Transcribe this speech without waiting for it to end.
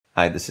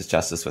Hi, this is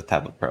Justice with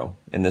Tablet Pro.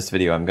 In this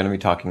video, I'm going to be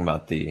talking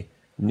about the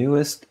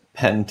newest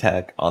pen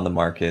tech on the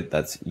market,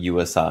 that's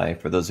USI.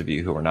 For those of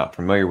you who are not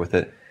familiar with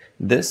it,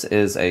 this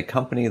is a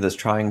company that's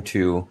trying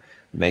to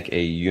make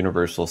a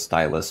universal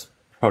stylus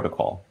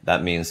protocol.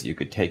 That means you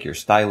could take your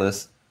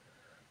stylus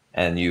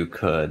and you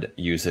could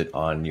use it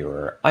on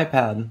your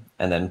iPad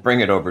and then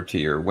bring it over to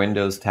your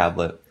Windows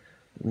tablet,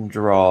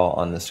 draw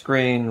on the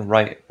screen,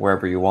 write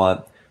wherever you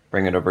want,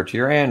 bring it over to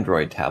your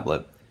Android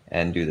tablet,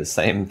 and do the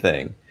same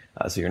thing.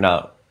 So you're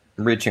not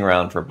reaching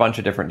around for a bunch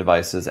of different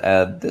devices.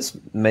 This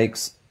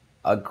makes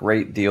a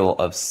great deal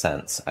of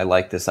sense. I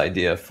like this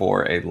idea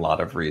for a lot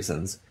of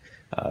reasons.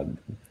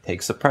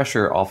 Takes the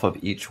pressure off of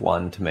each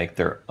one to make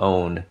their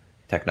own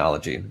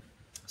technology.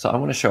 So I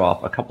want to show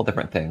off a couple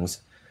different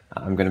things.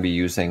 I'm going to be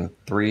using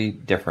 3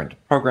 different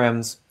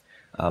programs.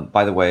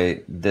 By the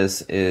way,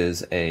 this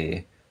is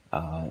a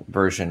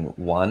version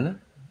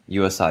 1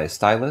 USI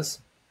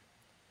stylus.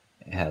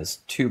 It has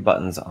 2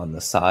 buttons on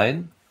the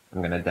side. I'm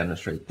going to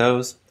demonstrate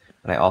those.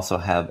 And I also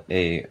have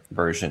a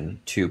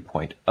version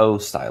 2.0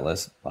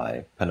 stylus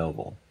by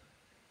Penoval.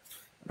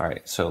 All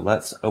right, so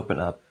let's open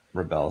up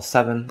Rebelle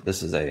 7.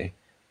 This is a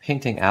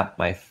painting app,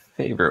 my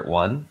favorite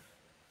one.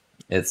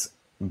 It's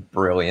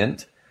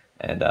brilliant,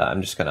 and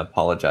I'm just going to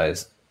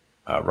apologize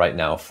right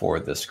now for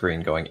the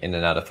screen going in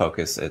and out of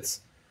focus.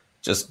 It's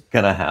just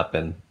going to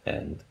happen,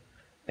 and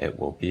it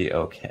will be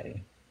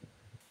okay.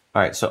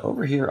 All right, so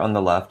over here on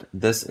the left,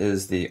 this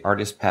is the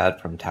artist pad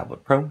from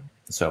Tablet Pro.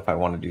 So if I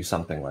want to do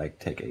something like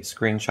take a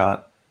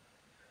screenshot,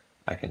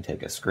 I can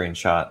take a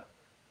screenshot,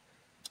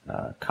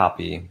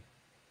 copy,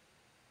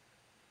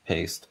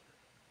 paste,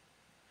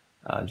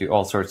 do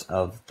all sorts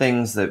of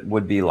things that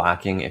would be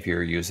lacking if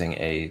you're using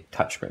a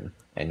touchscreen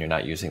and you're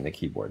not using the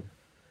keyboard.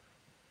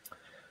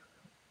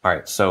 All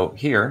right, so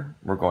here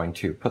we're going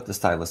to put the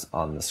stylus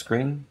on the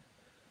screen.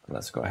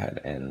 Let's go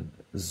ahead and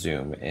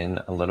zoom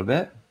in a little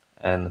bit.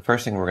 And the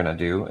first thing we're going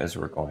to do is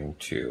we're going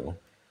to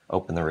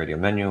open the Radial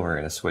Menu. We're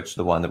going to switch to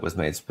the one that was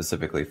made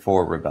specifically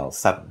for Rebelle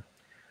 7.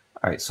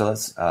 All right, so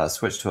let's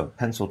switch to a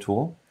pencil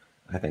tool.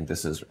 I think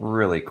this is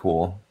really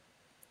cool.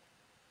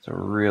 It's a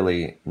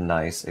really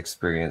nice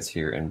experience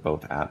here in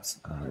both apps.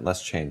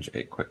 Let's change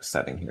a quick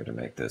setting here to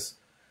make this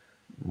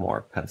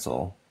more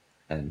pencil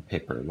and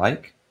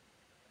paper-like.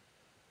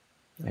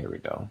 There we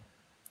go.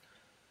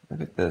 Look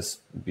at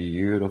this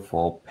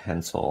beautiful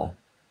pencil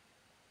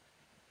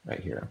right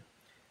here.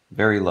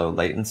 Very low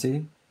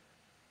latency.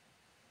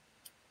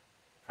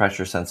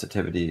 Pressure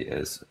sensitivity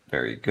is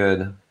very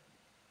good.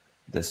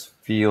 This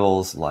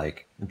feels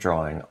like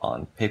drawing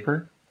on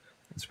paper.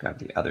 Let's grab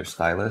the other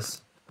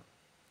stylus.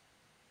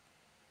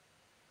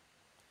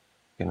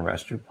 You can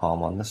rest your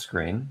palm on the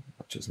screen,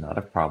 which is not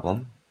a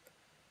problem.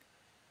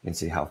 You can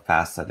see how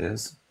fast that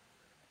is.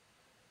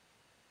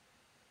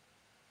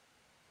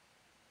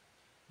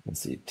 You can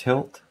see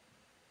tilt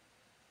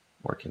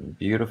working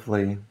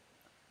beautifully.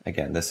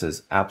 Again, this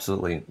is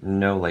absolutely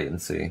no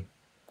latency,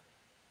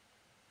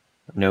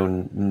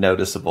 no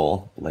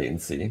noticeable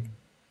latency,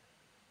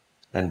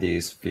 and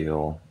these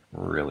feel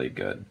really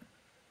good.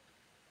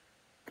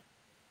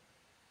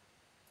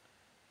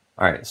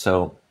 All right,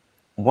 so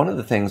one of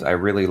the things I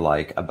really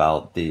like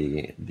about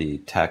the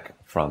tech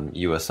from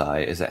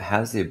USI is it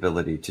has the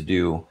ability to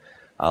do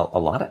a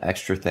lot of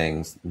extra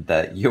things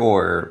that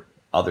your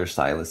other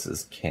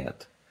styluses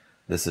can't.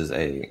 This is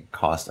a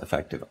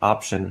cost-effective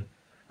option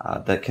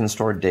that can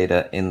store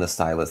data in the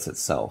stylus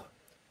itself.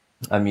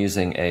 I'm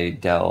using a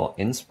Dell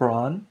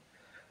Inspiron.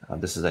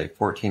 This is a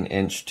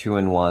 14-inch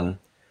 2-in-1.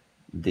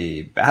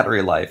 The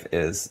battery life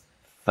is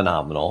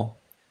phenomenal.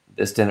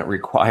 This didn't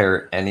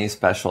require any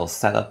special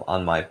setup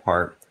on my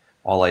part.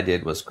 All I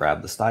did was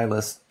grab the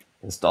stylus,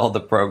 install the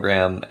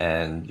program,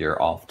 and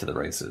you're off to the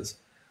races.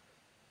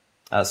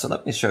 So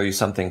let me show you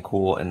something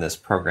cool in this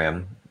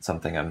program,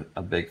 something I'm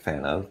a big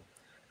fan of.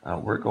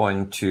 We're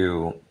going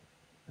to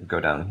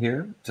go down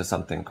here to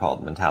something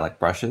called metallic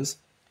brushes.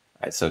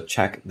 All right, so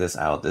check this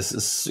out. This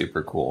is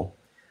super cool.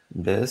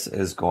 This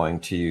is going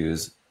to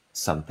use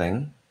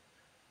something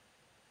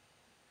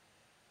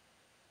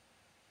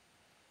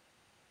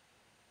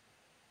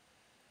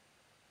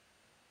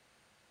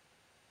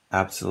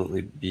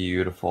absolutely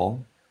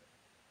beautiful.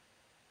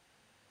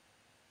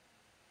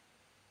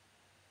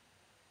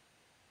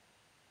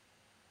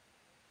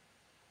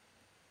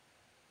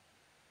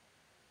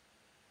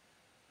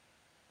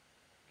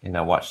 Okay,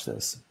 now watch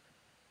this.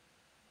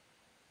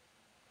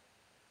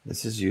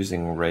 This is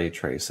using ray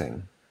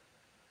tracing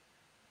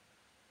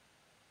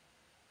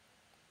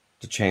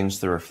to change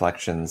the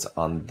reflections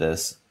on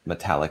this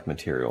metallic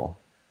material.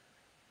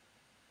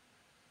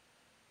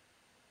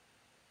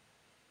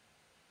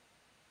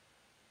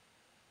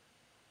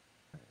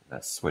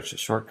 Let's switch a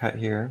shortcut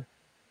here.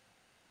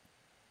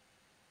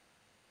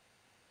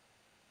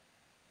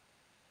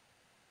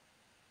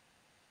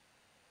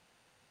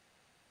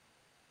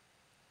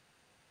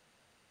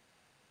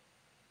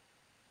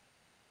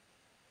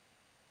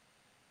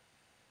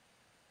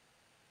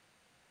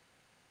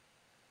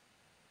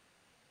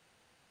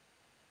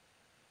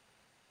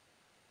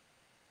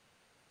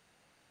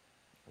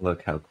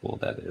 Look how cool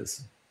that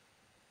is.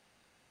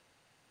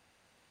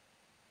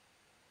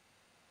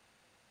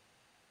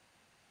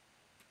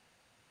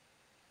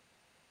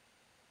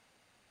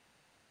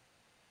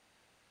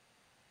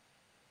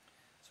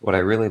 What I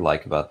really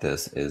like about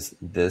this is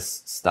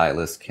this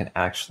stylus can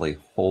actually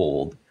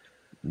hold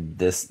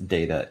this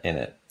data in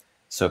it.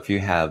 So if you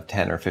have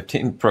 10 or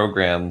 15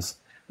 programs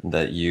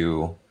that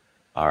you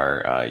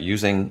are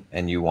using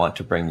and you want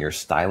to bring your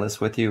stylus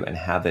with you and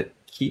have it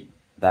keep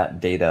that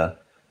data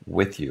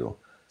with you,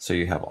 so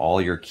you have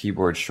all your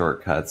keyboard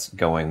shortcuts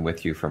going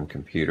with you from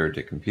computer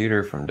to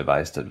computer, from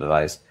device to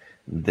device,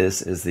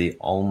 this is the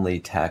only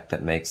tech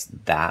that makes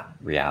that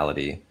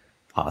reality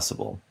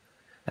possible.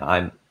 Now,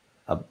 I'm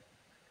a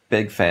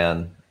big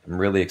fan. I'm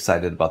really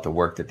excited about the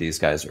work that these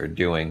guys are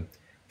doing.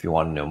 If you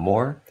want to know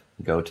more,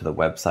 go to the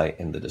website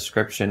in the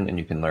description and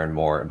you can learn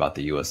more about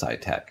the USI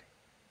tech.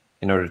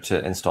 In order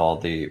to install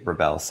the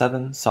Rebelle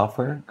 7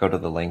 software, go to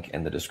the link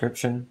in the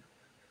description.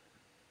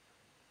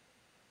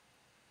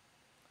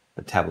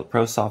 The Tablet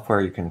Pro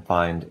software you can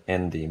find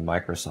in the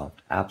Microsoft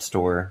App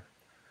Store.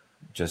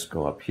 Just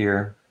go up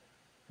here,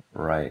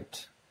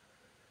 write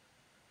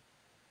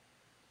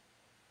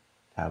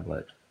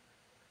Tablet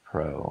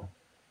Pro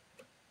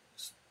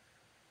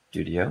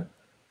Studio.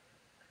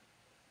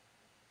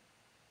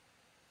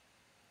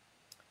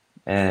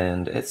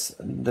 And it's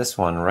this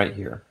one right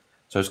here.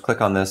 So just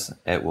click on this,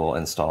 it will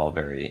install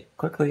very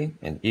quickly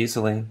and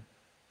easily.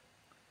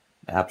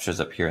 The app shows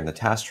up here in the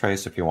task tray,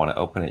 so if you want to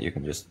open it, you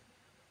can just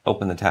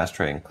open the task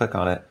tray and click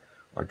on it,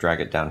 or drag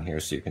it down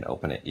here so you can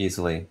open it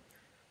easily.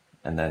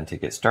 And then to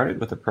get started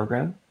with the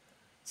program,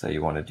 say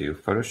you want to do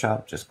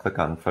Photoshop, just click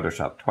on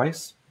Photoshop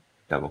twice,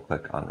 double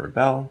click on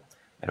Rebelle,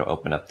 it'll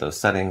open up those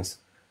settings.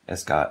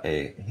 It's got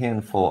a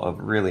handful of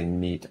really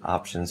neat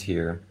options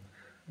here,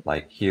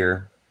 like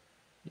here,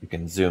 you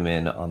can zoom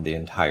in on the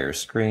entire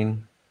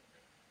screen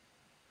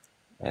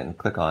and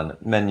click on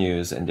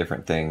menus and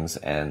different things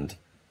and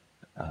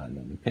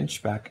then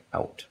pinch back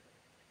out.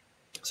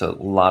 So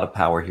a lot of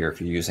power here if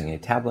you're using a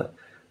tablet.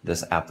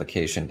 This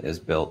application is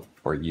built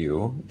for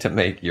you to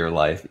make your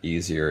life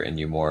easier and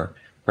you more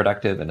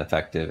productive and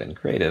effective and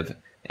creative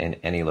in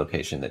any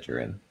location that you're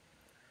in.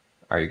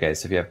 All right, you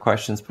guys, if you have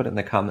questions, put it in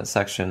the comment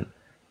section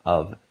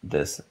of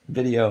this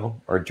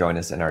video or join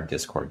us in our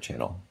Discord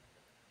channel.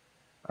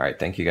 All right,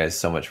 thank you guys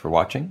so much for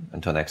watching.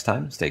 Until next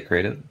time, stay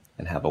creative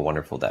and have a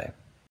wonderful day.